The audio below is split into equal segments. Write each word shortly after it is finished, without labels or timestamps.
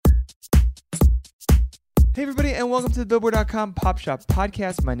Hey everybody, and welcome to the Billboard.com Pop Shop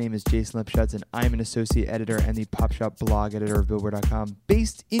Podcast. My name is Jason Lipschutz, and I'm an associate editor and the Pop Shop blog editor of Billboard.com.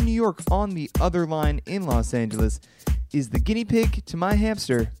 Based in New York, on the other line in Los Angeles, is the guinea pig to my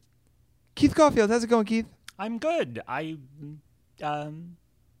hamster, Keith Caulfield. How's it going, Keith? I'm good. I don't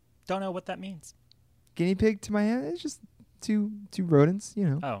know what that means. Guinea pig to my hamster? It's just two rodents, you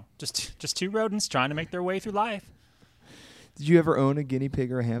know. Oh, just two rodents trying to make their way through life. Did you ever own a guinea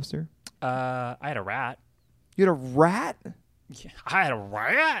pig or a hamster? I had a rat. You had a rat? Yeah, I had a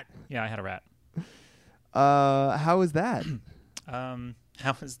rat. Yeah, I had a rat. How was that?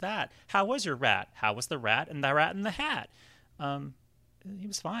 How was that? How was your rat? How was the rat and the rat in the hat? He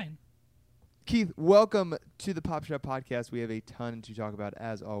was fine. Keith, welcome to the Pop Shop Podcast. We have a ton to talk about,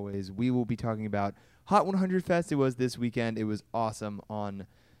 as always. We will be talking about Hot 100 Fest. It was this weekend. It was awesome on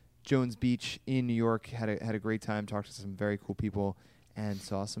Jones Beach in New York. Had a great time. Talked to some very cool people and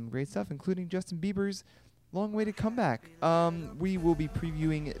saw some great stuff, including Justin Bieber's Long Way to Comeback. We will be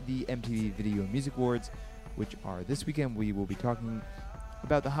previewing the MTV Video and Music Awards, which are this weekend. We will be talking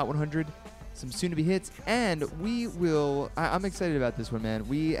about the Hot 100, some soon-to-be hits, and we will... I'm excited about this one, man.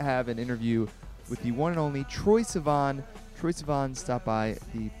 We have an interview with the one and only Troye Sivan. Troye Sivan stopped by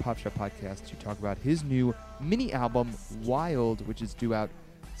the Pop Shop Podcast to talk about his new mini album, Wild, which is due out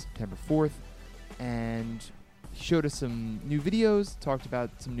September 4th, and he showed us some new videos, talked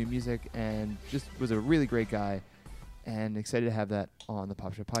about some new music, and just was a really great guy, and excited to have that on the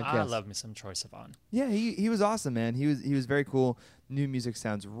Pop Shop Podcast. I love me some Troye Sivan. Yeah, he was awesome, man. He was very cool. New music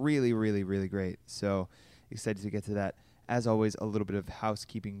sounds really, really, really great. So excited to get to that. As always, a little bit of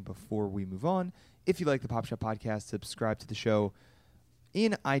housekeeping before we move on. If you like the Pop Shop Podcast, subscribe to the show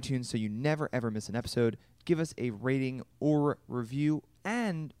in iTunes so you never, ever miss an episode. Give us a rating or review,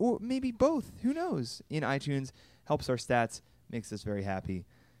 or maybe both, who knows, in iTunes. Helps our stats, makes us very happy.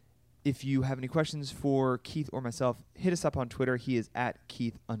 If you have any questions for Keith or myself, hit us up on Twitter. He is at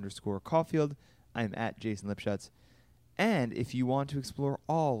Keith_Caulfield. I am at Jason Lipschutz. And if you want to explore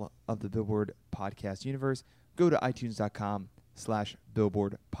all of the Billboard podcast universe, go to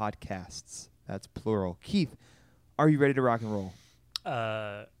itunes.com/Billboard Podcasts. That's plural. Keith, are you ready to rock and roll?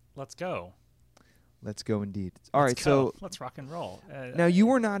 Let's go. Let's go indeed. All right, so let's rock and roll. Now, you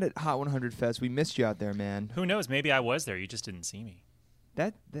were not at Hot 100 Fest. We missed you out there, man. Who knows? Maybe I was there. You just didn't see me.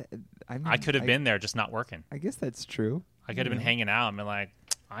 I could have been there, just not working. I guess that's true. I could have been hanging out and been like,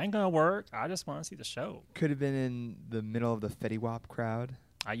 I ain't going to work. I just want to see the show. Could have been in the middle of the Fetty Wap crowd.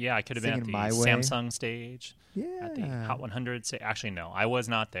 Yeah, I could have been at the Samsung stage. Yeah. At the Hot 100 stage. Actually, no, I was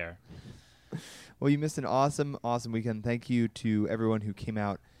not there. Well, you missed an awesome, awesome weekend. Thank you to everyone who came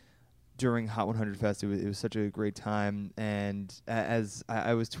out during Hot 100 Fest. It was such a great time. And as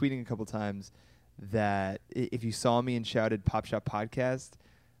I was tweeting a couple times that if you saw me and shouted Pop Shop Podcast,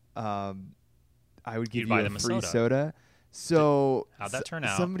 I would give you a free soda. So how'd that turn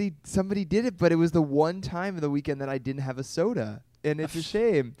out? Somebody did it, but it was the one time of the weekend that I didn't have a soda, and it's a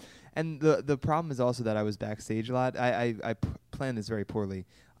shame. And the problem is also that I was backstage a lot. I planned this very poorly.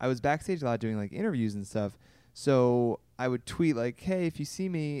 I was backstage a lot doing like interviews and stuff. So I would tweet like, "Hey, if you see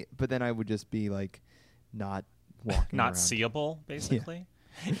me," but then I would just be like, not walking not around. Seeable, basically.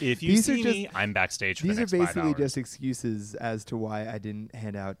 Yeah. If you see me, I'm backstage for the next 5 hours. These are basically just excuses as to why I didn't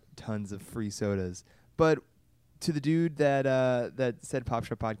hand out tons of free sodas. But to the dude that said Pop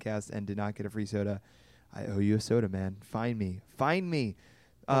Shop Podcast and did not get a free soda, I owe you a soda, man. Find me.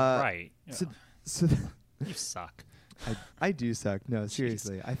 Right. So you suck. I do suck. No,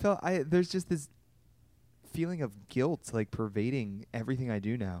 seriously. Jeez. There's just this feeling of guilt like pervading everything I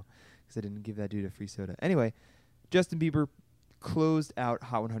do now because I didn't give that dude a free soda. Anyway, Justin Bieber closed out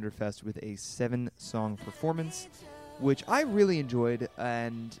Hot 100 Fest with a 7-song performance, which I really enjoyed,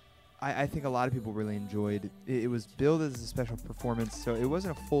 and I think a lot of people really enjoyed. It was billed as a special performance, so it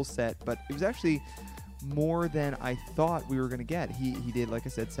wasn't a full set, but it was actually more than I thought we were going to get. He did, like I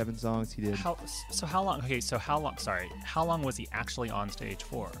said, 7 songs. He did. How long was he actually on stage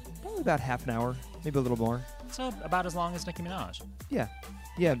for? Probably about half an hour, maybe a little more. So about as long as Nicki Minaj. Yeah.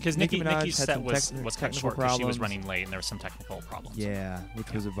 Because Nicki's set was cut short because she was problems. running late and there was some technical problems. Yeah,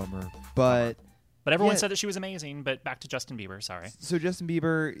 which was a bummer. But everyone said that she was amazing. But back to Justin Bieber, sorry. So Justin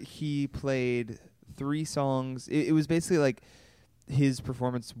Bieber, he played 3 songs. It was basically like his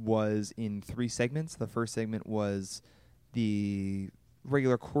performance was in 3 segments. The first segment was the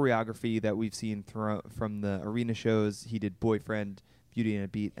regular choreography that we've seen from the arena shows. He did Boyfriend, Beauty and a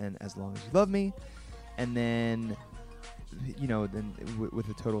Beat, and As Long As You Love Me. And then, with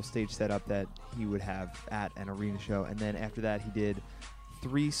a total stage setup that he would have at an arena show. And then after that, he did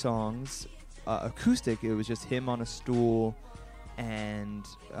 3 songs, acoustic. It was just him on a stool and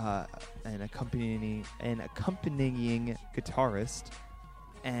an accompanying guitarist,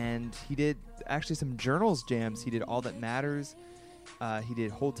 and he did actually some Journals jams. He did All That Matters. He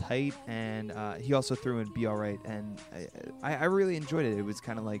did Hold Tight, and he also threw in Be Alright, and I really enjoyed it. It was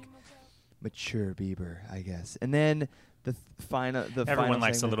kind of like mature Bieber, I guess. And then everyone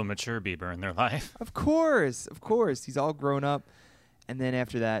likes segment, a little mature Bieber in their life. Of course. He's all grown up. And then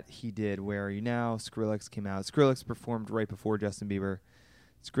after that, he did Where Are You Now? Skrillex came out. Skrillex performed right before Justin Bieber.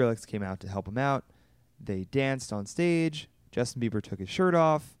 Skrillex came out to help him out. They danced on stage. Justin Bieber took his shirt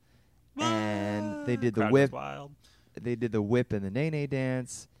off, and they did the Crowd whip. was wild. They did the whip and the nay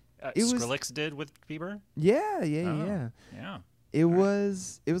dance. Skrillex did with Bieber? Yeah. Yeah. It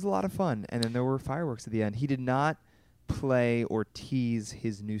was a lot of fun, and then there were fireworks at the end. He did not play or tease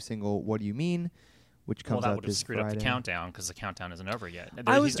his new single "What Do You Mean," which comes out this Friday. Well, that would have screwed up the countdown because the countdown isn't over yet.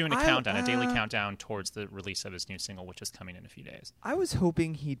 He's doing a daily countdown towards the release of his new single, which is coming in a few days. I was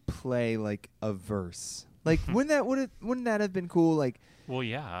hoping he'd play like a verse. Like, wouldn't that have been cool? Like, well,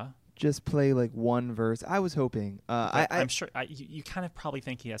 yeah. Just play like one verse. I was hoping. I'm sure you kind of probably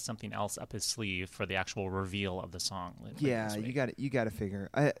think he has something else up his sleeve for the actual reveal of the song. Yeah, you got to figure.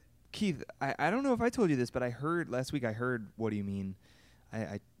 Keith, I don't know if I told you this, but last week I heard What Do You Mean?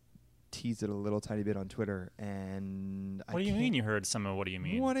 I teased it a little tiny bit on Twitter, and what do you mean you heard some of What Do You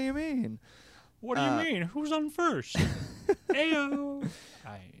Mean? What do you mean? What do you mean? Who's on first? Ayo.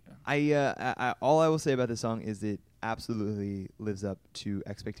 All I will say about this song is it absolutely lives up to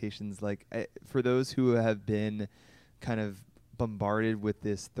expectations. Like, for those who have been kind of bombarded with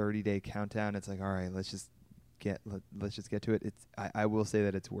this 30-day countdown, it's like, all right, let's just get to it. I will say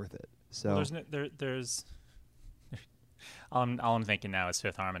that it's worth it. So there's all I'm thinking now is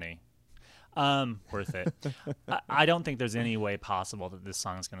Fifth Harmony. Worth it. I don't think there's any way possible that this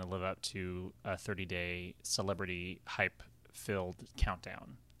song is going to live up to a 30-day celebrity hype-filled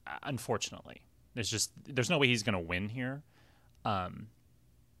countdown. Unfortunately, there's no way he's going to win here. But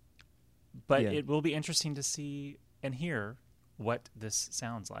it will be interesting to see and hear what this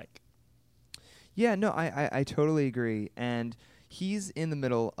sounds like. Yeah, no, I totally agree. And he's in the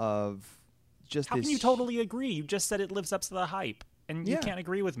middle of just How this... can you totally agree? You just said it lives up to the hype. And you can't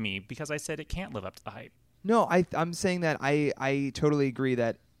agree with me because I said it can't live up to the hype. No, I'm saying that I totally agree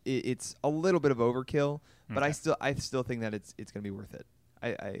that it's a little bit of overkill, but I still think that it's going to be worth it.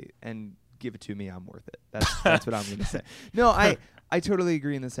 And give it to me, I'm worth it. That's what I'm going to say. No, I totally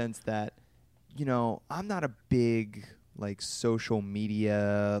agree in the sense that, you know, I'm not a big like social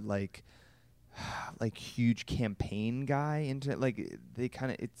media like huge campaign guy into like they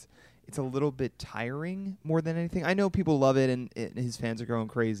kind of it's a little bit tiring more than anything. I know people love it and his fans are going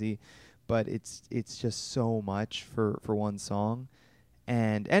crazy, but it's just so much for one song.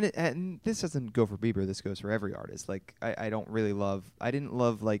 And this doesn't go for Bieber. This goes for every artist. Like I didn't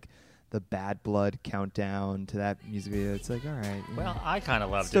love like the Bad Blood countdown to that music video. It's like, all right. Well, I kind of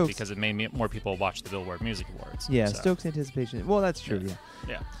loved it because it made more people watch the Billboard Music Awards. Yeah, so. Stokes Anticipation. Well, that's true.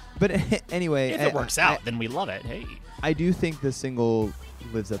 Yeah. But anyway, if it works out, then we love it. Hey. I do think the single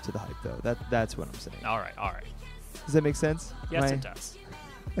lives up to the hype, though. That's what I'm saying. All right. Does that make sense? Yes, it does.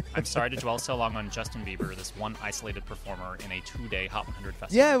 I'm sorry to dwell so long on Justin Bieber, this one isolated performer in a 2-day Hot 100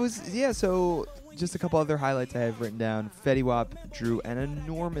 festival. Yeah, it was. Yeah, so just a couple other highlights I have written down. Fetty Wap drew an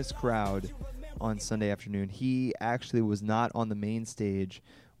enormous crowd on Sunday afternoon. He actually was not on the main stage,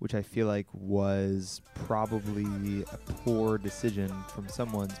 which I feel like was probably a poor decision from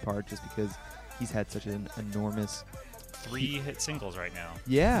someone's part, just because he's had such an enormous 3 hit singles right now.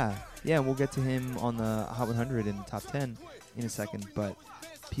 Yeah, and we'll get to him on the Hot 100 in the top 10 in a second, but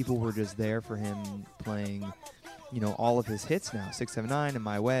people were just there for him playing, you know, all of his hits now, 679 and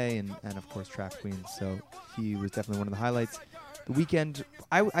My Way, and of course Trap Queen. So he was definitely one of the highlights. The Weeknd,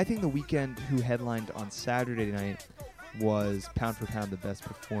 I think The Weeknd, who headlined on Saturday night, was pound for pound the best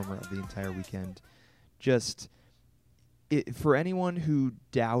performer of the entire weekend. Just for anyone who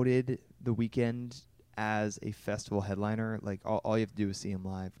doubted The Weeknd as a festival headliner, like all you have to do is see him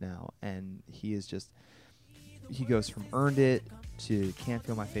live now, and he goes from Earned It to Can't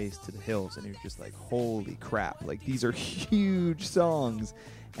Feel My Face to The Hills, and you're just like, holy crap, like these are huge songs,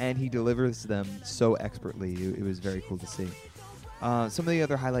 and he delivers them so expertly. It was very cool to see. Some of the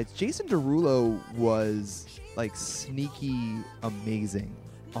other highlights, Jason Derulo was like sneaky amazing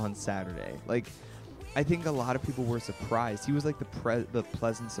on Saturday. Like, I think a lot of people were surprised. He was like the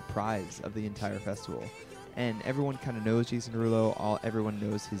pleasant surprise of the entire festival, and everyone kind of knows Jason Derulo. Everyone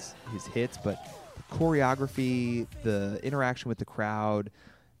knows his hits, but the choreography, the interaction with the crowd,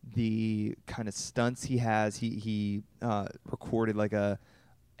 the kind of stunts he has. He recorded like a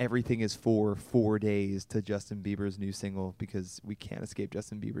everything is for 4 days to Justin Bieber's new single because we can't escape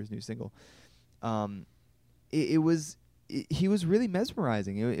Justin Bieber's new single. He was really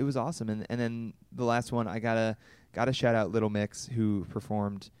mesmerizing. It was awesome. And then the last one, I gotta shout out Little Mix, who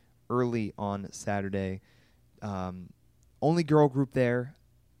performed early on Saturday. Only girl group there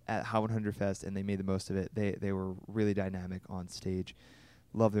at Hot 100 Fest, and they made the most of it. They were really dynamic on stage.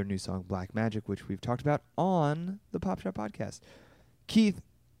 Love their new song Black Magic, which we've talked about on the Pop Shop podcast. Keith,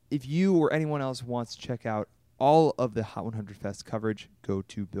 if you or anyone else wants to check out all of the Hot 100 Fest coverage, go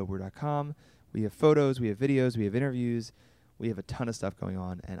to Billboard.com. We have photos, we have videos, we have interviews, we have a ton of stuff going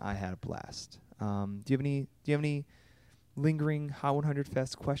on, and I had a blast. Do you have any lingering Hot 100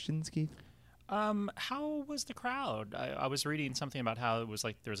 Fest questions, Keith? How was the crowd? I was reading something about how it was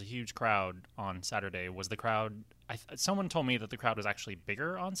like there was a huge crowd on Saturday. Was the crowd? Someone told me that the crowd was actually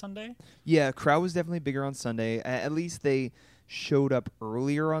bigger on Sunday. Yeah, crowd was definitely bigger on Sunday. At least they showed up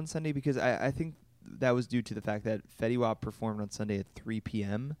earlier on Sunday because I think that was due to the fact that Fetty Wap performed on Sunday at 3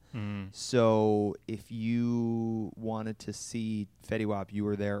 p.m. So if you wanted to see Fetty Wap, you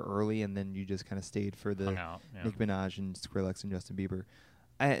were there early, and then you just kind of stayed for the Nicki Minaj and Skrillex and Justin Bieber.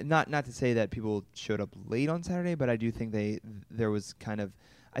 Not to say that people showed up late on Saturday, but I do think there was kind of,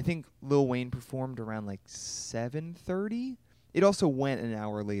 I think Lil Wayne performed around like 7:30. It also went an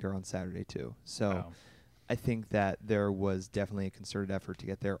hour later on Saturday too. So I think that there was definitely a concerted effort to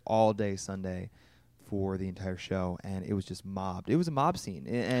get there all day Sunday for the entire show, and it was just mobbed. It was a mob scene,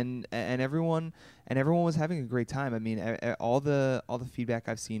 and everyone was having a great time. I mean, all the feedback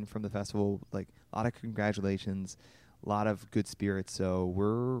I've seen from the festival, like a lot of congratulations, a lot of good spirits. So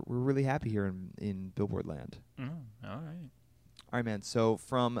we're really happy here in Billboard land. All right, man. So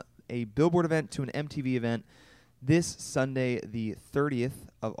from a Billboard event to an MTV event, this Sunday, the 30th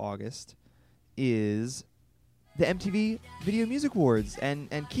of August, is the MTV Video Music Awards, and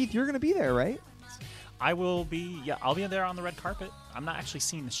Keith, you're going to be there, right? I will be. Yeah, I'll be there on the red carpet. I'm not actually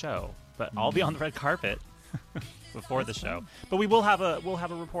seeing the show, but I'll be on the red carpet before the show. But we'll have a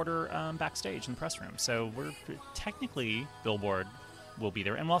reporter backstage in the press room. So we're technically Billboard will be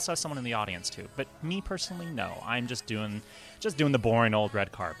there, and we'll also have someone in the audience too. But me personally, no. I'm just doing the boring old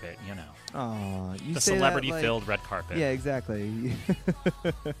red carpet, you know. Oh, you the say celebrity-filled red carpet. Yeah, exactly.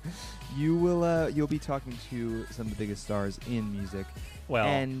 You'll be talking to some of the biggest stars in music. Well,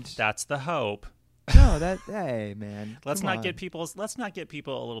 and that's the hope. No, hey man. Let's not get people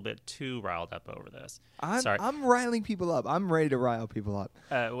a little bit too riled up over this. I'm riling people up. I'm ready to rile people up.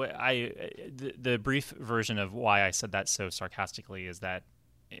 The brief version of why I said that so sarcastically is that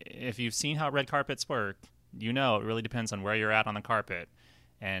if you've seen how red carpets work, you know it really depends on where you're at on the carpet,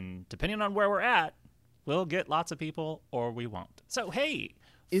 and depending on where we're at, we'll get lots of people or we won't. So hey,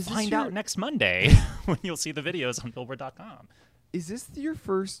 find out next Monday when you'll see the videos on Billboard.com. Is this your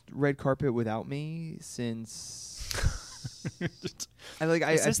first red carpet without me since? Is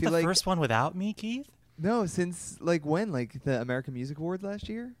this the first one without me, Keith? No, since like when? Like the American Music Awards last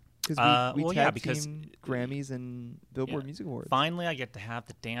year? Because we tag team Grammys and Billboard Music Awards. Finally, I get to have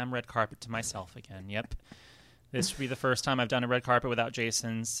the damn red carpet to myself again. Yep. This will be the first time I've done a red carpet without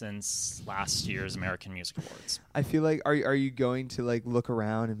Jason since last year's American Music Awards. I feel like are you going to like look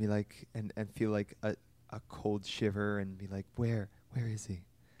around and be like and feel like a cold shiver and be like, where is he?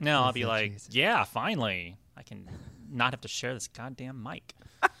 No, I'll be like, Jason? Yeah, finally. I can not have to share this goddamn mic.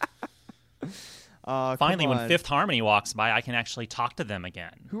 Finally, when Fifth Harmony walks by, I can actually talk to them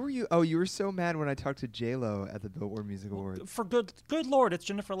again. Who are you? Oh, you were so mad when I talked to J-Lo at the Billboard Music Awards. For good Lord, it's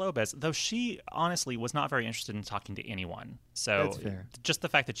Jennifer Lopez. Though she honestly was not very interested in talking to anyone. So that's fair. Just the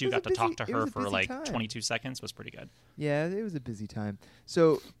fact that you got to talk to her for like 22 seconds was pretty good. Yeah, it was a busy time.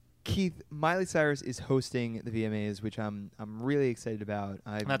 So Keith, Miley Cyrus is hosting the VMAs, which I'm really excited about.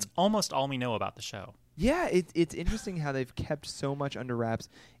 That's almost all we know about the show. Yeah, it's interesting how they've kept so much under wraps.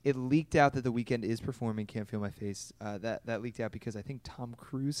 It leaked out that The Weeknd is performing Can't Feel My Face. That leaked out because I think Tom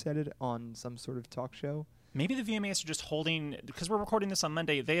Cruise said it on some sort of talk show. Maybe the VMAs are just holding, because we're recording this on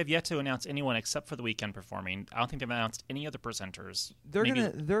Monday, they have yet to announce anyone except for The Weeknd performing. I don't think they've announced any other presenters.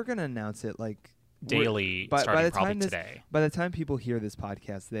 They're gonna announce it like daily, starting probably today. By the time people hear this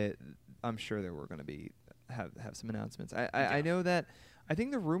podcast, I'm sure that we're going to have some announcements. I know that. I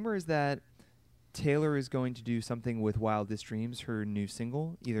think the rumor is that Taylor is going to do something with Wildest Dreams, her new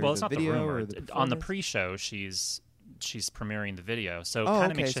single, either it's the not video the rumor. or the on the pre-show. She's premiering the video, so it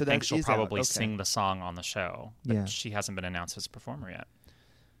kind of makes you think she'll probably sing the song on the show. But she hasn't been announced as a performer yet.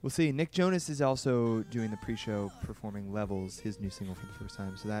 We'll see. Nick Jonas is also doing the pre-show, performing Levels, his new single for the first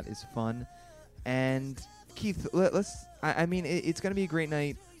time, so that is fun. And Keith, it's going to be a great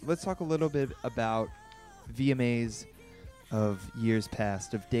night. Let's talk a little bit about VMAs. of years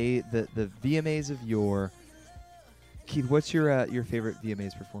past, of the VMAs of yore. Keith, what's your favorite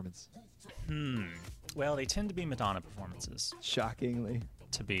VMAs performance? Well, they tend to be Madonna performances. Shockingly,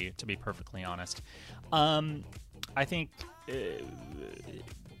 to be perfectly honest, I think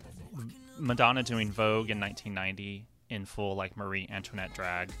Madonna doing Vogue in 1990 in full like Marie Antoinette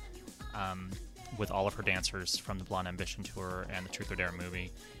drag, with all of her dancers from the Blonde Ambition tour and the Truth or Dare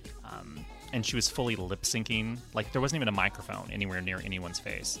movie, and she was fully lip syncing. Like there wasn't even a microphone anywhere near anyone's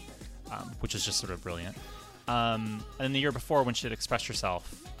face, which is just sort of brilliant. And then the year before, when she had Express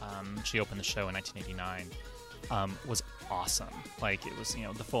Yourself, she opened the show in 1989. Was awesome. Like it was,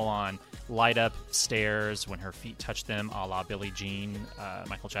 the full-on light up stairs when her feet touched them, a la Billie Jean,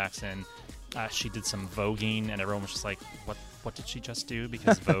 Michael Jackson. She did some voguing, and everyone was just like, "What did she just do?"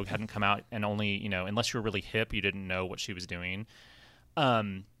 Because Vogue hadn't come out, and only unless you were really hip, you didn't know what she was doing.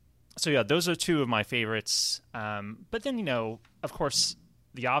 So yeah, those are two of my favorites. But then of course,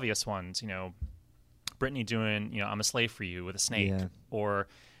 the obvious ones. Britney doing "I'm a Slave for You" with a snake, Yeah. or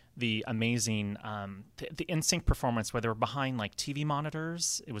the amazing the NSYNC performance where they were behind like TV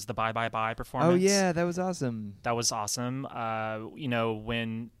monitors. It was the Bye Bye Bye performance. Oh yeah, that was awesome. That was awesome.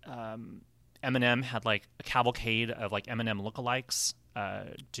 When Eminem had like a cavalcade of like Eminem lookalikes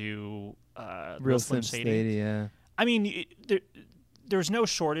do Real Slim Shady, yeah. I mean, there's no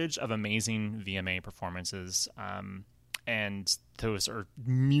shortage of amazing VMA performances. And those are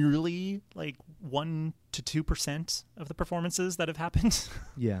merely like 1% to 2% of the performances that have happened.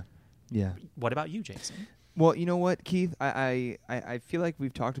 Yeah. What about you, Jason? Well, you know what, Keith? I feel like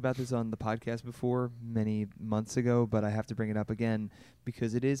we've talked about this on the podcast before many months ago, but I have to bring it up again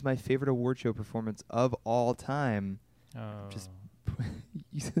because it is my favorite award show performance of all time. Oh. Just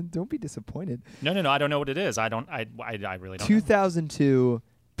don't be disappointed. No. I don't know what it is. I really don't. 2002,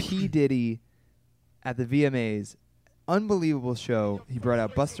 P. Diddy at the VMAs. Unbelievable show. He brought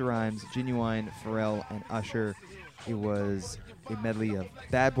out Busta Rhymes, Genuine, Pharrell, and Usher. It was a medley of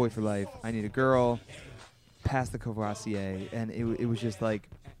Bad Boy for Life, I Need a Girl, Pass the Courvoisier, and it was just like,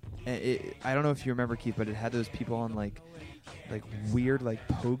 I don't know if you remember, Keith, but it had those people on like weird like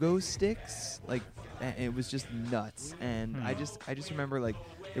pogo sticks, like, and it was just nuts. And I just remember like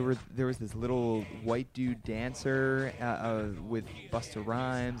there was this little white dude dancer with Busta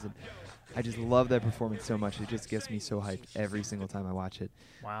Rhymes, and I just love that performance so much. It just gets me so hyped every single time I watch it.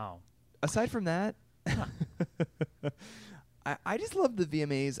 Wow. Aside from that, I just love the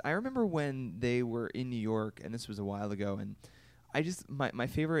VMAs. I remember when they were in New York, and this was a while ago, and I just my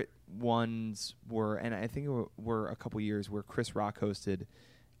favorite ones were, and I think were a couple years where Chris Rock hosted.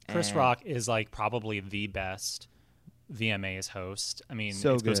 Chris Rock is like probably the best VMAs host. I mean,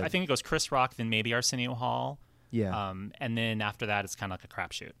 so I think it goes Chris Rock, then maybe Arsenio Hall. Yeah. And then after that, it's kind of like a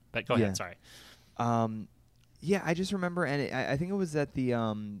crapshoot. But go ahead. Sorry. Yeah, I just remember, and I think it was at the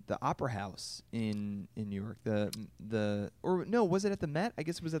Opera House in New York. Was it at the Met? I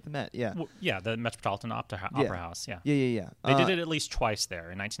guess it was at the Met. Yeah. Well, yeah, the Metropolitan Opera House. Yeah. Yeah. They did it at least twice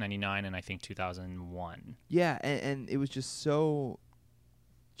there in 1999 and I think 2001. Yeah, and it was just so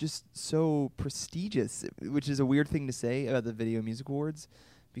prestigious, which is a weird thing to say about the Video Music Awards,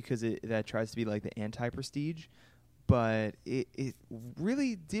 because that tries to be like the anti-prestige. But it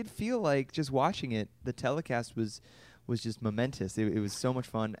really did feel like, just watching it, the telecast was just momentous. It was so much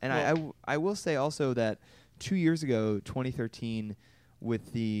fun. And I will say also that 2 years ago, 2013,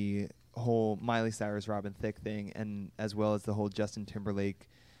 with the whole Miley Cyrus Robin Thicke thing, and as well as the whole Justin Timberlake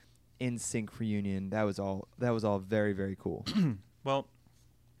NSYNC reunion, that was all very, very cool. Well,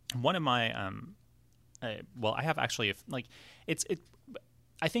 one of my I have actually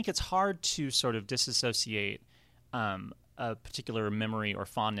I think it's hard to sort of disassociate a particular memory or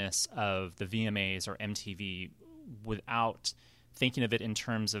fondness of the VMAs or MTV without thinking of it in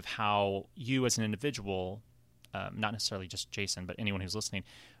terms of how you as an individual, not necessarily just Jason, but anyone who's listening,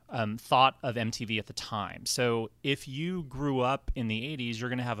 thought of MTV at the time. So if you grew up in the 80s, you're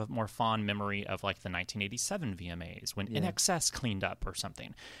going to have a more fond memory of like the 1987 VMAs when NXS cleaned up or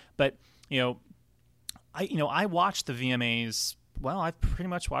something. But, I watched the VMAs. Well, I've pretty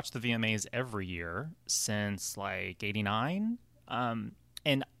much watched the VMAs every year since like 89.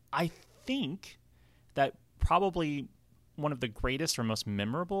 And I think that probably one of the greatest or most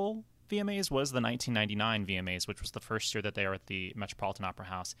memorable VMAs was the 1999 VMAs, which was the first year that they were at the Metropolitan Opera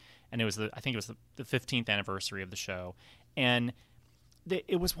House. And it was the 15th anniversary of the show. And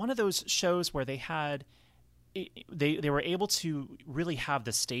it was one of those shows where they had, they were able to really have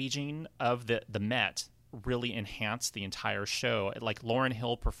the staging of the Met really enhanced the entire show. Like Lauryn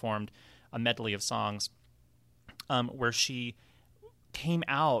Hill performed a medley of songs where she came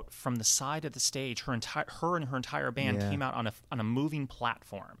out from the side of the stage. Her and her entire band came out on a moving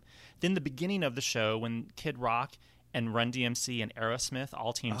platform. Then the beginning of the show, when Kid Rock and Run DMC and Aerosmith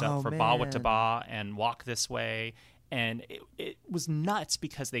all teamed up for Ba Wata Ba and Walk This Way, and it was nuts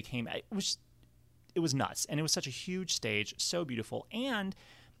because they came. It was nuts, and it was such a huge stage, so beautiful. And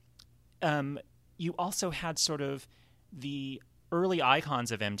you also had sort of the early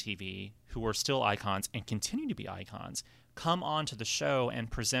icons of MTV, who were still icons and continue to be icons, come on to the show and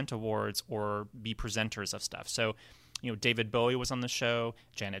present awards or be presenters of stuff. So, David Bowie was on the show,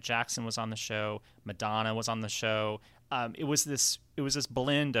 Janet Jackson was on the show, Madonna was on the show. It was this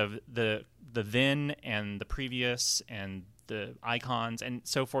blend of the then and the previous and the icons and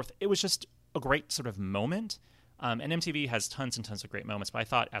so forth. It was just a great sort of moment. And MTV has tons and tons of great moments, but I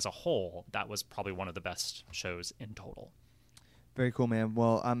thought as a whole, that was probably one of the best shows in total. Very cool, man.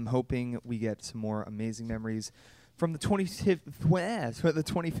 Well, I'm hoping we get some more amazing memories from the 2015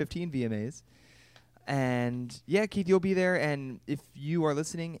 VMAs. And yeah, Keith, you'll be there. And if you are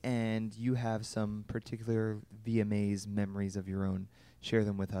listening and you have some particular VMAs memories of your own, share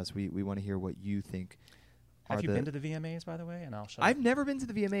them with us. We want to hear what you think. Have you been to the VMAs, by the way? And I've never been to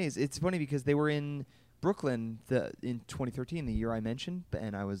the VMAs. It's funny because they were in Brooklyn in 2013, the year I mentioned,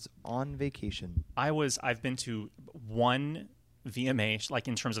 and I was on vacation. I've been to one VMA, like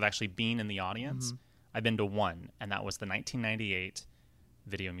in terms of actually being in the audience. Mm-hmm. I've been to one, and that was the 1998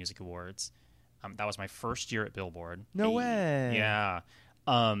 Video Music Awards. That was my first year at Billboard. No way. Yeah.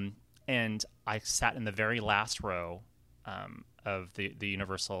 And I sat in the very last row of the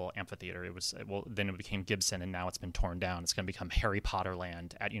Universal Amphitheater. Then it became Gibson, and now it's been torn down. It's going to become Harry Potter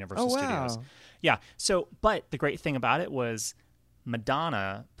Land at Universal Studios. Wow. Yeah. So, but the great thing about it was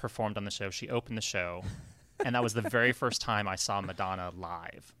Madonna performed on the show. She opened the show, and that was the very first time I saw Madonna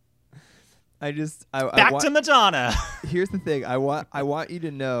live. Back to Madonna. Here's the thing. I want you to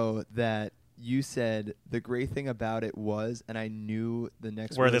know that you said the great thing about it was, and I knew the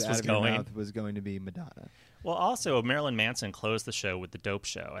next where word this out was of your going mouth was going to be Madonna. Well, also Marilyn Manson closed the show with the Dope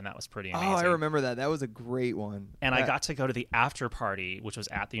Show, and that was pretty amazing. Oh, I remember that. That was a great one. And I got to go to the after party, which was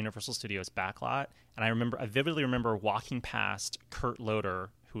at the Universal Studios backlot. And I vividly remember walking past Kurt Loder,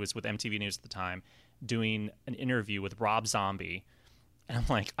 who was with MTV News at the time, doing an interview with Rob Zombie. And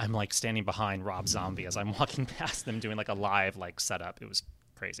I'm like standing behind Rob Zombie as I'm walking past them doing like a live setup. It was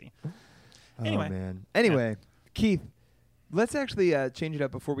crazy. Anyway. Oh, man. Anyway, Keith, let's actually change it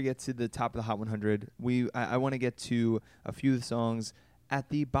up before we get to the top of the Hot 100. I want to get to a few of the songs at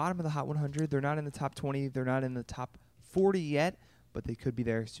the bottom of the Hot 100. They're not in the top 20. They're not in the top 40 yet, but they could be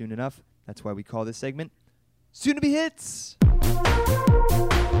there soon enough. That's why we call this segment Soon to Be Hits.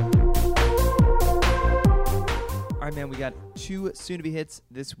 All right, man, we got 2 soon-to-be hits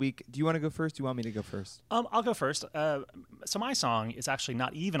this week. Do you want to go first? Do you want me to go first? I'll go first. So my song is actually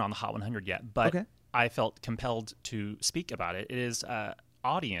not even on the Hot 100 yet, but I felt compelled to speak about it. It is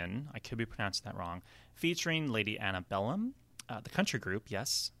Audion, I could be pronouncing that wrong, featuring Lady Antebellum, the country group,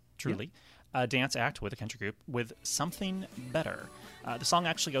 yes, truly, a dance act with a country group, with Something Better. The song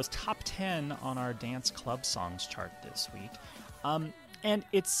actually goes top 10 on our Dance Club Songs chart this week. And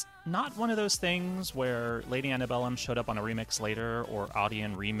it's not one of those things where Lady Antebellum showed up on a remix later or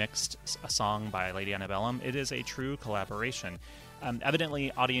Audion remixed a song by Lady Antebellum. It is a true collaboration.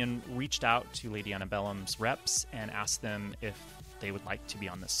 Evidently, Audion reached out to Lady Antebellum's reps and asked them if they would like to be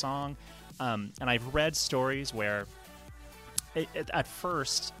on this song. And I've read stories where at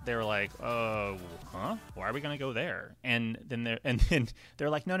first they were like, "Oh, huh? Why are we going to go there?" And then they're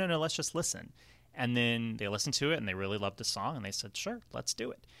like, "No, let's just listen." And then they listened to it, and they really loved the song, and they said, sure, let's do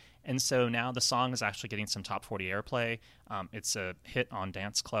it. And so now the song is actually getting some top 40 airplay. It's a hit on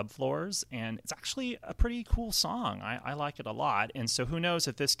dance club floors, and it's actually a pretty cool song. I like it a lot. And so who knows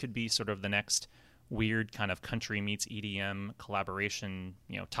if this could be sort of the next weird kind of country meets EDM collaboration,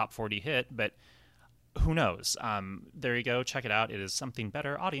 top 40 hit, but who knows? There you go. Check it out. It is Something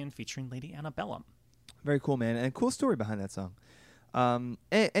Better, Audion featuring Lady Antebellum. Very cool, man. And a cool story behind that song.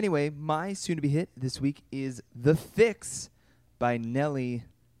 Anyway, my soon-to-be hit this week is The Fix by Nelly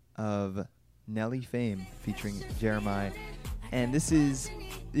of Nelly fame, featuring Jeremiah. And this is,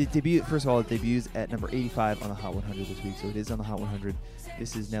 first of all, it debuts at number 85 on the Hot 100 this week, so it is on the Hot 100.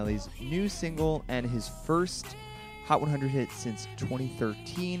 This is Nelly's new single and his first Hot 100 hit since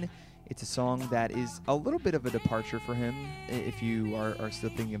 2013. It's a song that is a little bit of a departure for him, if you are still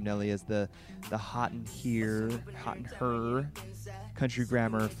thinking of Nelly as the hot and her, country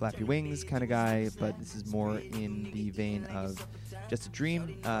grammar, flappy wings kind of guy, but this is more in the vein of Just a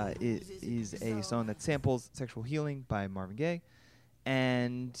Dream. It is a song that samples Sexual Healing by Marvin Gaye,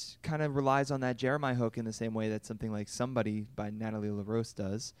 and kind of relies on that Jeremiah hook in the same way that something like Somebody by Natalie LaRose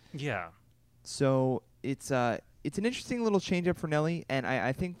does. Yeah. So it's an interesting little change up for Nelly, and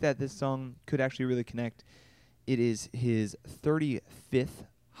I think that this song could actually really connect. It is his 35th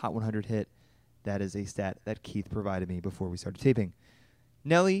Hot 100 hit. That is a stat that Keith provided me before we started taping.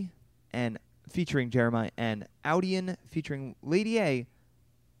 Nelly and featuring Jeremiah and Audion featuring Lady A.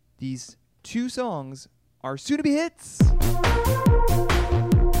 These two songs are soon to be hits.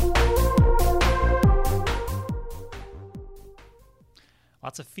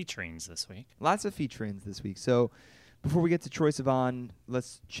 Lots of featurings this week. Lots of featurings this week. So before we get to Troye Sivan,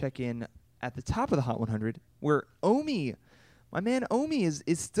 let's check in at the top of the Hot 100, where Omi, my man Omi, is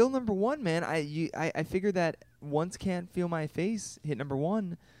still number one, man. I figured that once Can't Feel My Face hit number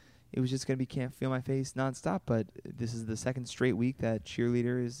one, it was just going to be Can't Feel My Face nonstop. But this is the second straight week that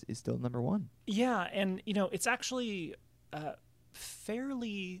Cheerleader is still number one. Yeah, and, it's actually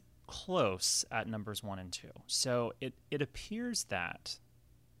fairly close at numbers 1 and 2. So it appears that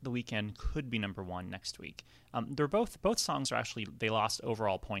The Weeknd could be number one next week. They're both songs are actually, they lost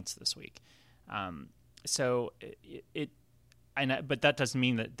overall points this week. But that doesn't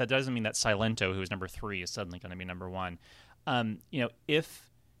mean that Silento, who is number 3, is suddenly going to be number one.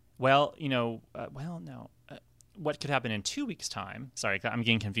 What could happen in 2 weeks' time? Sorry, I'm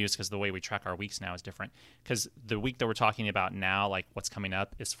getting confused because the way we track our weeks now is different. Because the week that we're talking about now, like what's coming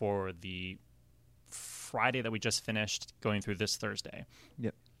up, is for the Friday that we just finished, going through this Thursday.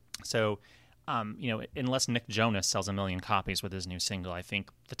 Yep. So, unless Nick Jonas sells 1 million copies with his new single, I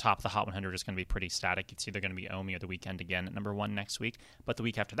think the top of the Hot 100 is going to be pretty static. It's either going to be Omi or The Weeknd again at number one next week. But the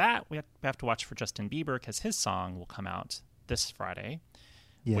week after that, we have to watch for Justin Bieber because his song will come out this Friday,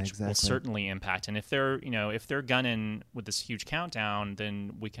 which will certainly impact. And if they're gunning with this huge countdown,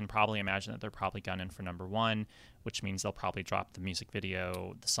 then we can probably imagine that they're probably gunning for number one, which means they'll probably drop the music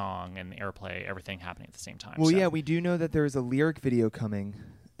video, the song, and the airplay, everything happening at the same time. Well, yeah, we do know that there is a lyric video coming,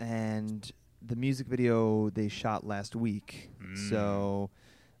 and the music video they shot last week. So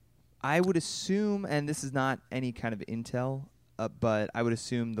I would assume, and this is not any kind of intel, but I would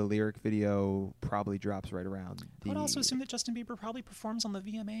assume the lyric video probably drops right around. I would also assume that Justin Bieber probably performs on the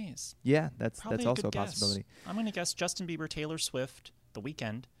VMAs. Yeah, that's Probably also a good guess. possibility. I'm going to guess Justin Bieber, Taylor Swift, The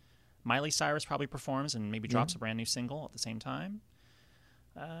Weeknd. Miley Cyrus probably performs and maybe drops a brand new single at the same time.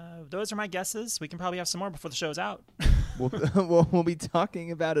 Those are my guesses. We can probably have some more before the show's out. We'll be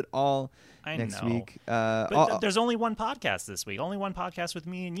talking about it all next week. But there's only one podcast this week. Only one podcast with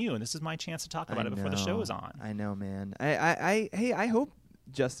me and you, and this is my chance to talk about it before the show is on. I know, man. I hope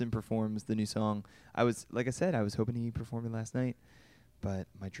Justin performs the new song. I was hoping he performed it last night, but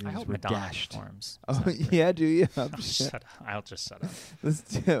my dreams were Madonna dashed. Performs. Oh yeah, do you? I'll just shut up. Let's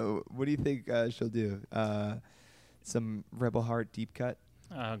do. What do you think she'll do? Some Rebel Heart deep cut?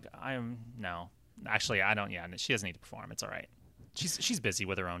 No. Actually, I don't. Yeah, she doesn't need to perform. It's all right. She's busy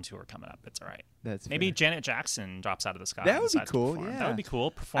with her own tour coming up. It's all right. That's maybe fair. Janet Jackson drops out of the sky. That would be and decides to cool. perform. Yeah, that would be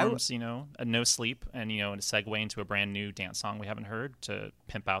cool. Performs, a No Sleep, and a segue into a brand new dance song we haven't heard to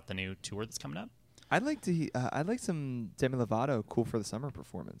pimp out the new tour that's coming up. I'd like some Demi Lovato "Cool for the Summer"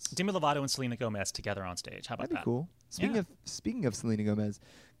 performance. Demi Lovato and Selena Gomez together on stage. How about That'd be that? cool. Speaking of Selena Gomez,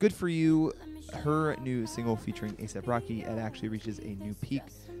 good for you. Her new single featuring A$AP Rocky, it actually reaches a new peak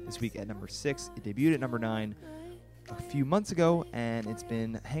this week at number 6. It debuted at number 9 a few months ago, and it's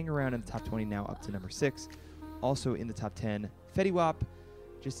been hanging around in the top 20 now, up to number 6. Also in the top 10, Fetty Wap.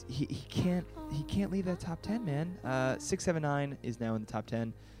 Just he can't leave that top 10, man. 679 is now in the top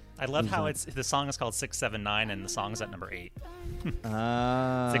 10. I love how the song is called 679 and the song's at number 8. 6,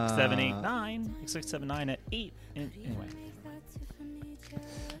 7, 8, 9. 6, 7, 9 at 8. Anyway,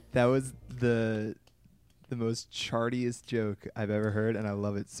 that was the most chartiest joke I've ever heard, and I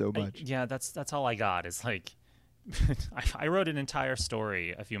love it so much. That's all I got. Is like I wrote an entire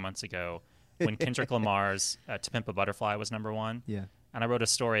story a few months ago when Kendrick Lamar's "To Pimp a Butterfly" was number 1. Yeah, and I wrote a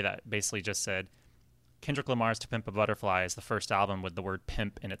story that basically just said Kendrick Lamar's "To Pimp a Butterfly" is the first album with the word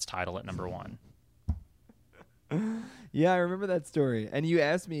 "pimp" in its title at number 1. Yeah, I remember that story. And you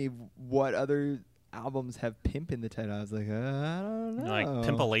asked me what other albums have "pimp" in the title. I was like, I don't know. Like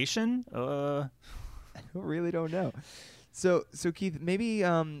Pimpalation? I really don't know. So Keith, maybe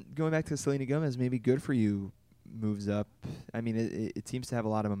going back to Selena Gomez, maybe Good For You moves up. I mean, it seems to have a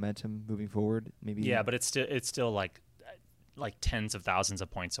lot of momentum moving forward. Maybe. Yeah, but it's still like tens of thousands of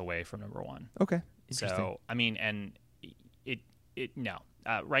points away from number 1. Okay. So I mean, and no.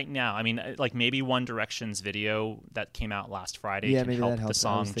 Right now, I mean, like maybe One Direction's video that came out last Friday can help the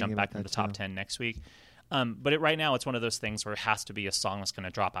song jump back into the top 10 next week. But right now, it's one of those things where it has to be a song that's going to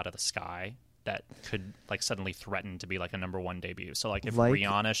drop out of the sky that could like suddenly threaten to be like a #1 debut. So like if Like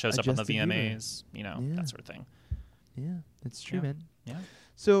Rihanna shows up on the Justin Bieber. VMAs, you know, Yeah. that sort of thing. Yeah, that's true, Yeah. man. Yeah.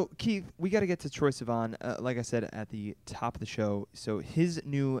 So, Keith, we got to get to Troye Sivan, like I said at the top of the show. So, his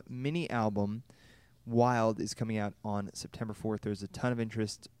new mini album, Wild, is coming out on September 4th. There's a ton of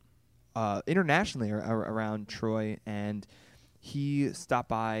interest internationally around Troye, and he stopped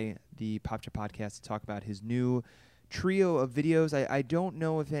by the Pop Chat podcast to talk about his new trio of videos. I don't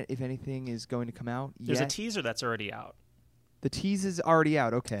know if anything is going to come out There's yet. a teaser that's already out. The tease is already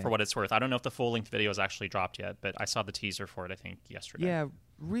out, okay. For what it's worth. I don't know if the full-length video is actually dropped yet, but I saw the teaser for it, I think, yesterday. Yeah,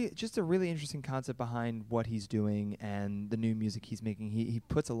 just a really interesting concept behind what he's doing and the new music he's making. He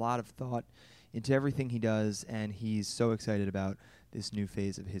puts a lot of thought into everything he does, and he's so excited about this new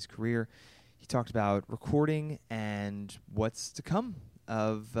phase of his career. He talked about recording and what's to come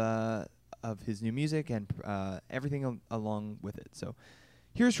of his new music and everything along with it. So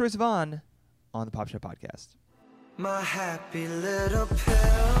here's Troye Sivan on the Pop Shop Podcast. My happy little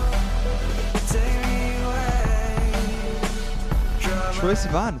pill, take me away. Troye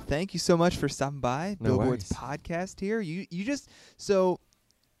Sivan, thank you so much for stopping by No Billboard's worries. podcast here. You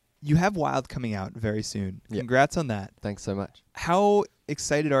have Wild coming out very soon. Yeah. Congrats on that. Thanks so much. How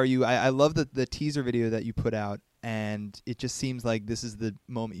excited are you? I love the teaser video that you put out, and it just seems like this is the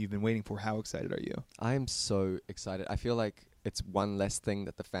moment you've been waiting for. How excited are you? I am so excited. I feel like it's one less thing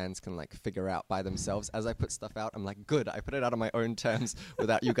that the fans can like figure out by themselves. As I put stuff out, I'm like, good, I put it out on my own terms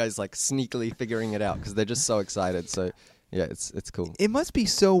without you guys like sneakily figuring it out because they're just so excited. So yeah, it's cool. It must be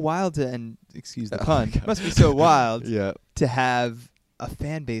so wild and excuse the Oh pun. my God. It must be so wild Yeah. to have a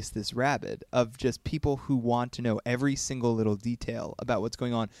fan base this rabid of just people who want to know every single little detail about what's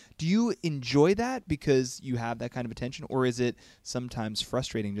going on. Do you enjoy that because you have that kind of attention, or is it sometimes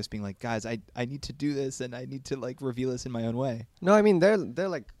frustrating just being like, guys, I need to do this and I need to like reveal this in my own way? No, I mean they're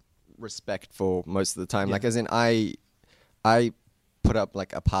like respectful most of the time. Yeah. Like as in I put up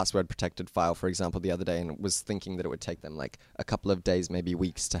like a password protected file, for example, the other day, and was thinking that it would take them like a couple of days, maybe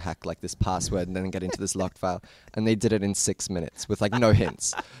weeks to hack like this password and then get into this locked file. And they did it in 6 minutes with like no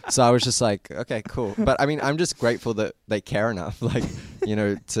hints. So I was just like, okay, cool. But I mean, I'm just grateful that they care enough, like, you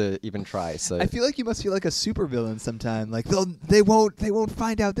know, to even try. So I feel like you must feel like a supervillain sometime. Like they won't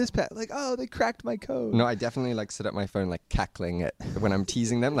find out this like, oh, they cracked my code. no, I definitely like sit at my phone like cackling it when I'm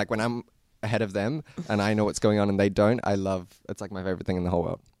teasing them, like when I'm ahead of them and I know what's going on and they don't. It's like my favorite thing in the whole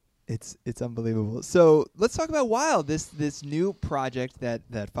world. It's unbelievable. So let's talk about Wild, this new project that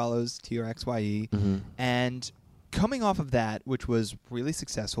follows TRXYE, and coming off of that, which was really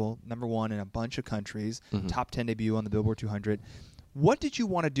successful, #1 in a bunch of countries, top 10 debut on the Billboard 200. What did you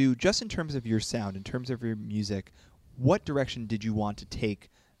want to do just in terms of your sound, in terms of your music? What direction did you want to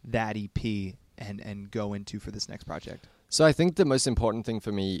take that EP and go into for this next project? So I think the most important thing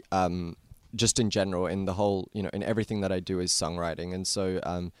for me, just in general, in the whole, you know, in everything that I do is songwriting. And so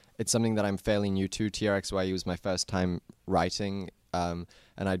it's something that I'm fairly new to. TRXYE was my first time writing, and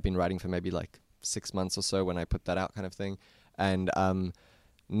I'd been writing for maybe like 6 months or so when I put that out, kind of thing. And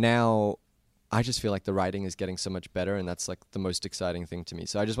now I just feel like the writing is getting so much better, and that's like the most exciting thing to me.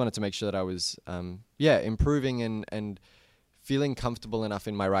 So I just wanted to make sure that I was, improving and feeling comfortable enough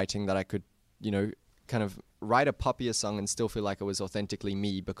in my writing that I could, you know, kind of write a poppier song and still feel like it was authentically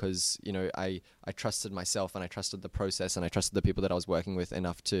me, because, you know, I trusted myself and I trusted the process and I trusted the people that I was working with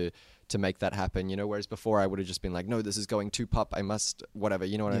enough to make that happen, you know, whereas before I would have just been like, no, this is going too pop, I must, whatever,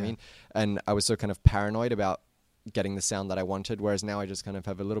 you know what I mean? And I was so kind of paranoid about getting the sound that I wanted, whereas now I just kind of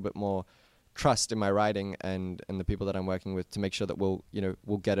have a little bit more trust in my writing and the people that I'm working with to make sure that we'll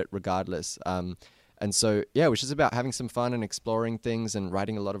get it regardless. And so, yeah, it was just about having some fun and exploring things and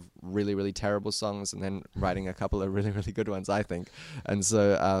writing a lot of really, really terrible songs and then writing a couple of really, really good ones, I think. And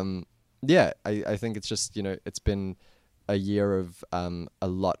so, I think it's just, you know, it's been a year of a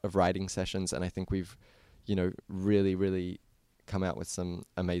lot of writing sessions, and I think we've, you know, really, really come out with some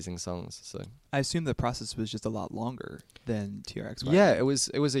amazing songs. So I assume the process was just a lot longer than TRXYE. yeah, it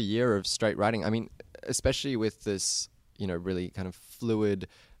was a year of straight writing. I mean, especially with this, you know, really kind of fluid,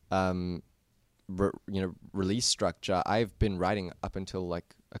 release structure. I've been writing up until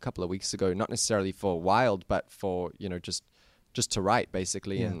like a couple of weeks ago, not necessarily for Wild, but for, you know, just to write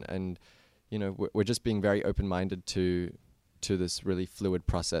basically. Yeah. And you know, we're just being very open-minded to this really fluid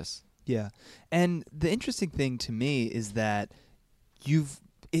process. Yeah. And the interesting thing to me is that you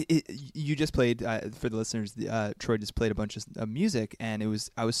just played, for the listeners, Troye just played a bunch of music, and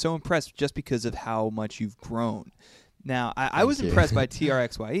I was so impressed just because of how much you've grown. Now, I was impressed by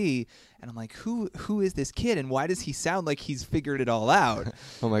TRXYE, and I'm like, who is this kid, and why does he sound like he's figured it all out?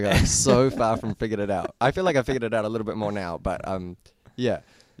 Oh my God, I'm so far from figured it out. I feel like I figured it out a little bit more now, but yeah.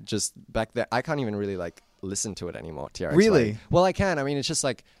 just back there. I can't even really like listen to it anymore. TRX. Really? Well, I can. I mean, it's just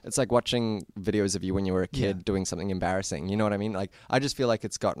like it's like watching videos of you when you were a kid Yeah. doing something embarrassing. You know what I mean? Like I just feel like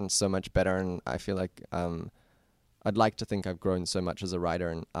it's gotten so much better, and I feel like I'd like to think I've grown so much as a writer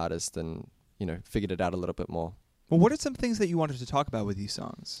and artist, and figured it out a little bit more. Well, what are some things that you wanted to talk about with these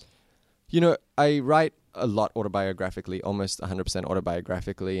songs? I write a lot autobiographically, almost 100%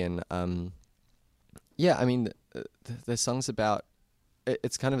 autobiographically, and yeah, I mean, there's songs about.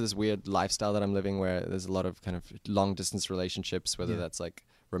 It's kind of this weird lifestyle that I'm living where there's a lot of kind of long distance relationships, whether that's like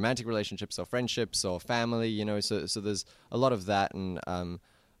romantic relationships or friendships or family, so there's a lot of that, and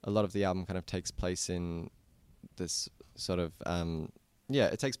a lot of the album kind of takes place in this sort of,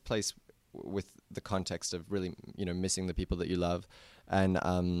 it takes place with the context of really, missing the people that you love. And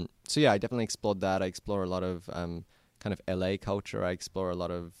so yeah, I definitely explored that. I explore a lot of kind of LA culture. I explore a lot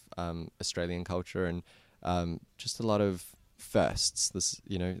of Australian culture, and just a lot of firsts. This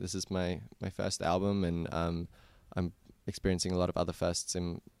is my first album, and I'm experiencing a lot of other firsts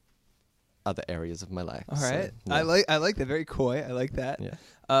in other areas of my life. All right. So, I like that. Very coy. I like that.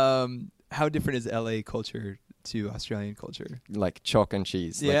 Yeah. How different is LA culture to Australian culture? Like chalk and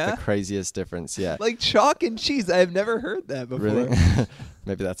cheese. Yeah? Like the craziest difference. Yeah. Like chalk and cheese. I have never heard that before. Really?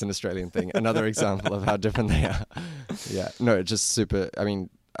 Maybe that's an Australian thing. Another example of how different they are. Yeah. No, it's just super. I mean,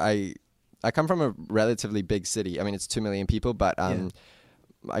 I come from a relatively big city. I mean, it's 2 million people, but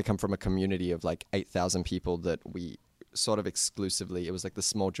I come from a community of like 8,000 people that we sort of exclusively, it was like the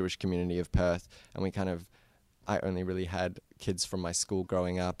small Jewish community of Perth, and I only really had kids from my school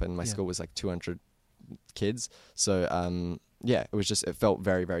growing up, and my school was like 200 kids. So it felt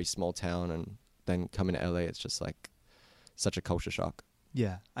very, very small town, and then coming to LA, it's just like such a culture shock.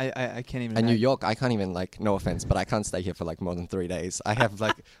 Yeah, I can't even. And New York, I can't even, like, no offense, but I can't stay here for like more than 3 days. I have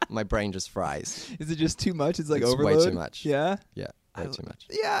like my brain just fries. Is it just too much? It's like It's overload. way too much. Yeah. Yeah, way too much.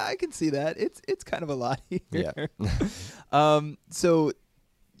 Yeah, I can see that. It's kind of a lot here. Yeah. So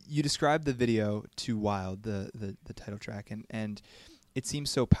you described the video to Wild, the title track, and it seems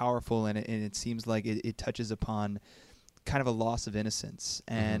so powerful, and it seems like it touches upon kind of a loss of innocence.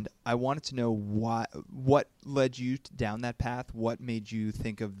 And I wanted to know what led you down that path. What made you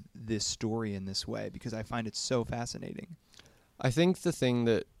think of this story in this way? Because I find it so fascinating. I think the thing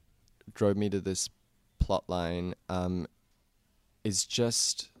that drove me to this plot line is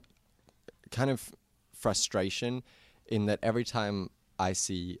just kind of frustration in that every time I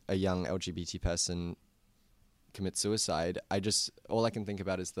see a young LGBT person commit suicide, all I can think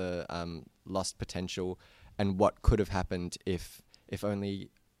about is the lost potential and what could have happened if only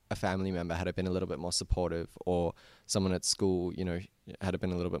a family member had been a little bit more supportive, or someone at school, had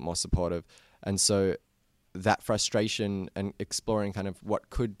been a little bit more supportive. And so that frustration and exploring kind of what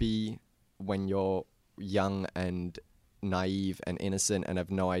could be when you're young and naive and innocent and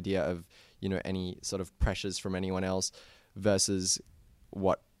have no idea of, any sort of pressures from anyone else, versus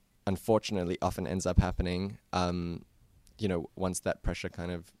what unfortunately often ends up happening, once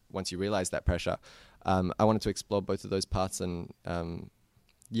you realize that pressure. I wanted to explore both of those parts, and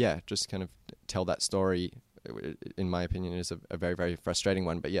just kind of tell that story. In my opinion, is a very, very frustrating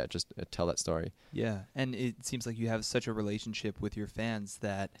one, but just tell that story. Yeah, and it seems like you have such a relationship with your fans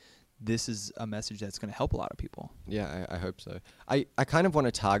that this is a message that's going to help a lot of people. Yeah, I hope so. I kind of want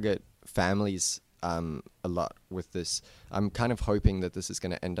to target families a lot with this. I'm kind of hoping that this is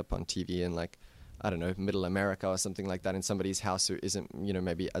going to end up on TV in, like, I don't know, middle America or something like that, in somebody's house who isn't,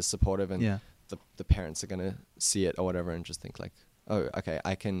 maybe as supportive, and the parents are going to see it or whatever and just think like, oh, okay,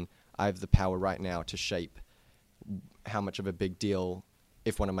 I have the power right now to shape how much of a big deal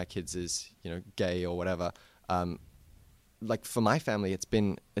if one of my kids is, gay or whatever. Like for my family, it's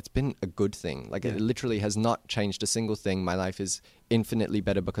been a good thing. Like it literally has not changed a single thing. My life is infinitely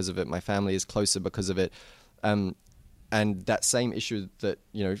better because of it. My family is closer because of it. And that same issue that,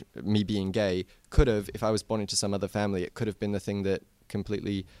 me being gay could have, if I was born into some other family, it could have been the thing that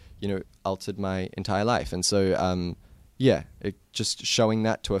completely, altered my entire life. And so, just showing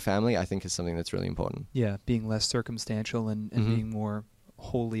that to a family, I think, is something that's really important. Yeah, being less circumstantial and being more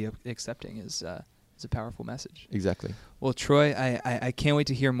wholly accepting is a powerful message. Exactly. Well, Troy, I can't wait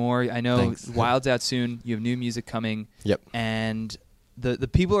to hear more. I know Thanks. Wild's out soon. You have new music coming. Yep. And the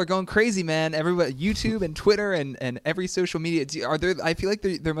people are going crazy, man. Everybody, YouTube and Twitter and every social media. I feel like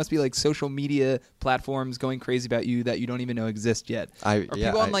there must be like social media platforms going crazy about you that you don't even know exist yet. Are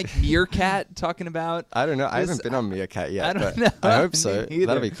people on like Meerkat talking about? I don't know. I this? haven't been on Meerkat yet. I don't but know. I hope so. Me either.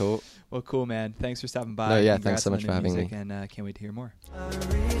 That'd be cool. Well, cool, man. Thanks for stopping by. No, yeah, Congrats thanks so on much the for new having music, me. And can't wait to hear more. I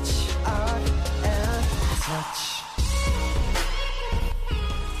reach out and touch.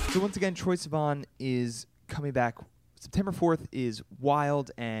 So once again, Troye Sivan is coming back September 4th is wild,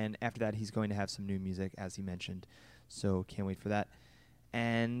 and after that he's going to have some new music, as he mentioned. So can't wait for that.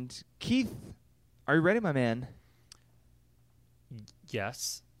 And Keith, are you ready, my man,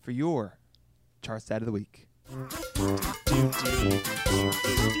 Yes. for your chart stat of the week?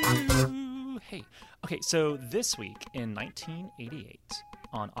 Hey. Okay, so this week in 1988,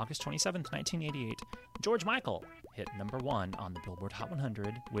 on August 27th, 1988, George Michael hit number 1 on the Billboard Hot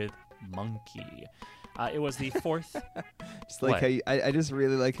 100 with Monkey. It was the fourth... Just like What? how you, I just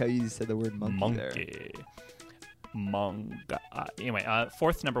really like how you said the word monkey there. Anyway,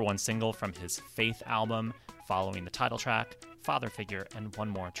 fourth number 1 single from his Faith album, following the title track, Father Figure, and One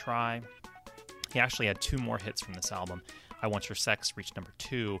More Try. He actually had 2 more hits from this album. I Want Your Sex reached number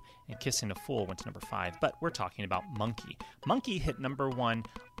 2, and Kissing a Fool went to number 5. But we're talking about Monkey. Monkey hit number 1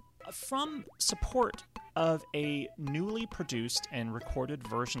 from support of a newly produced and recorded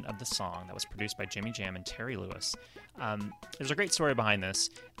version of the song that was produced by Jimmy Jam and Terry Lewis. There's a great story behind this,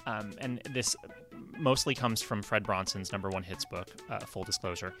 and this mostly comes from Fred Bronson's number 1 hits book, full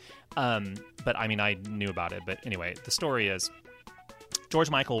disclosure. But I mean, I knew about it. But anyway, the story is George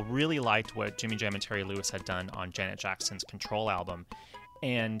Michael really liked what Jimmy Jam and Terry Lewis had done on Janet Jackson's Control album,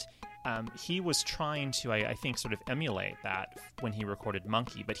 and he was trying to, I think, sort of emulate that when he recorded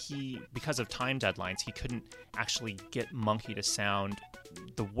Monkey, but because of time deadlines, he couldn't actually get Monkey to sound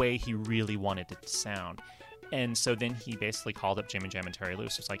the way he really wanted it to sound. And so then he basically called up Jimmy Jam and Terry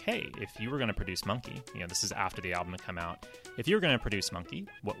Lewis. It's like, hey, if you were going to produce Monkey, this is after the album had come out, if you were going to produce Monkey,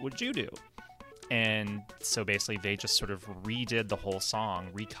 what would you do? And so basically they just sort of redid the whole song,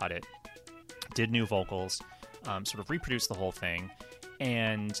 recut it, did new vocals, sort of reproduced the whole thing,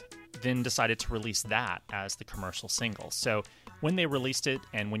 and then decided to release that as the commercial single. So when they released it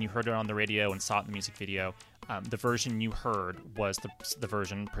and when you heard it on the radio and saw it in the music video, the version you heard was the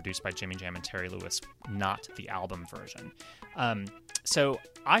version produced by Jimmy Jam and Terry Lewis, not the album version. So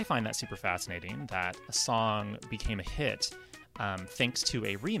I find that super fascinating that a song became a hit thanks to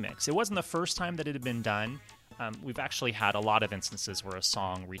a remix. It wasn't the first time that it had been done. We've actually had a lot of instances where a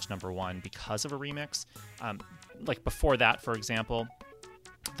song reached number 1 because of a remix. Like before that, for example,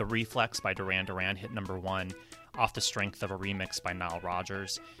 The Reflex by Duran Duran hit number 1 off the strength of a remix by Nile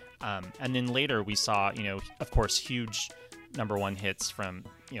Rodgers. And then later we saw, of course, huge number 1 hits from,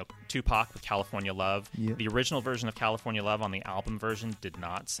 Tupac with California Love. Yep. The original version of California Love on the album version did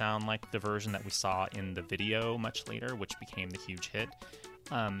not sound like the version that we saw in the video much later, which became the huge hit.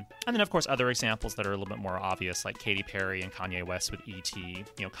 And then, of course, other examples that are a little bit more obvious, like Katy Perry and Kanye West with E.T.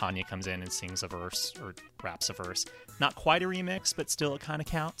 Kanye comes in and sings a verse or raps a verse. Not quite a remix, but still it kind of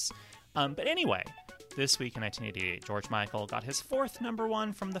counts. But anyway, this week in 1988, George Michael got his 4th number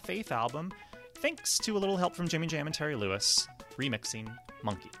 1 from the Faith album, thanks to a little help from Jimmy Jam and Terry Lewis, remixing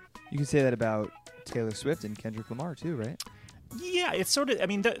Monkey. You can say that about Taylor Swift and Kendrick Lamar too, right? Yeah, it's sort of,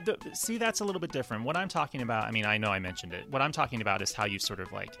 see, that's a little bit different. What I'm talking about, I know I mentioned it. What I'm talking about is how you sort of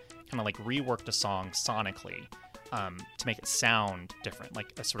reworked a song sonically to make it sound different,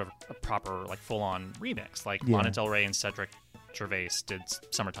 like a sort of a proper, full-on remix, like Lana Del Rey and Cedric Gervais did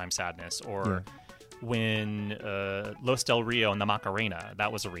Summertime Sadness, or when Los Del Rio and the Macarena, that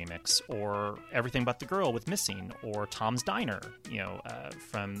was a remix, or Everything But the Girl with Missing, or Tom's Diner,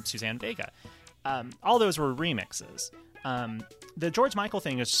 from Suzanne Vega. All those were remixes. The George Michael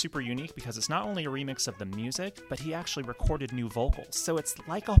thing is super unique because it's not only a remix of the music, but he actually recorded new vocals. So it's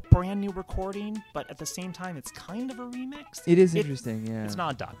like a brand new recording, but at the same time, it's kind of a remix. It is interesting, yeah. It's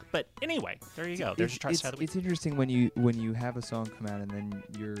not a duck. But anyway, there you go. There's your chart stat of the week. It's interesting when you have a song come out and then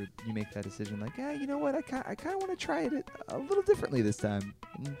you make that decision, like, you know what, I kind of want to try it a little differently this time,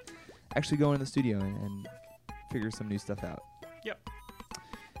 and actually go in the studio and figure some new stuff out. Yep.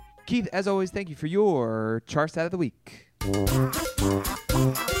 Keith, as always, thank you for your chart stat of the week. All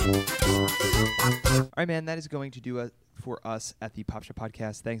right, man, that is going to do it for us at the Pop Shop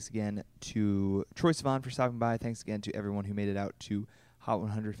Podcast. Thanks again to Troye Sivan for stopping by. Thanks again to everyone who made it out to Hot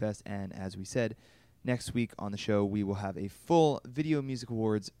 100 Fest. And as we said, next week on the show, we will have a full Video Music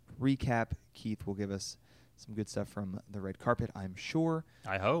Awards recap. Keith will give us some good stuff from the red carpet, I'm sure.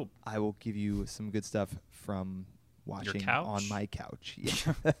 I hope. I will give you some good stuff from watching on my couch.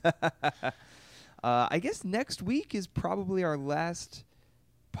 Yeah. I guess next week is probably our last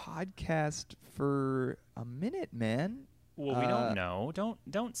podcast for a minute, man. Well, we don't know.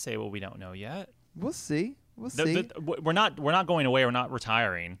 Don't say what we don't know yet. We'll see. See. We're not going away. We're not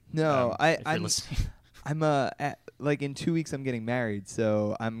retiring. No, I'm in 2 weeks I'm getting married,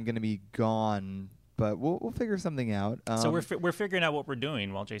 so I'm gonna be gone but we'll figure something out. So we're figuring out what we're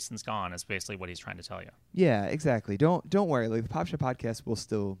doing while Jason's gone. Is basically what he's trying to tell you. Yeah, exactly. Don't worry. Like the Pop Shop podcast will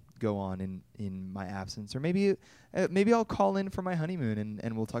still go on in my absence, or maybe I'll call in for my honeymoon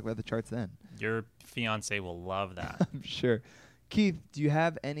and we'll talk about the charts then. Your fiance will love that. I'm sure. Keith, do you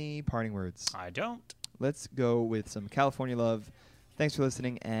have any parting words? I don't. Let's go with some California love. Thanks for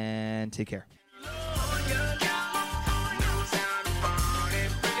listening and take care.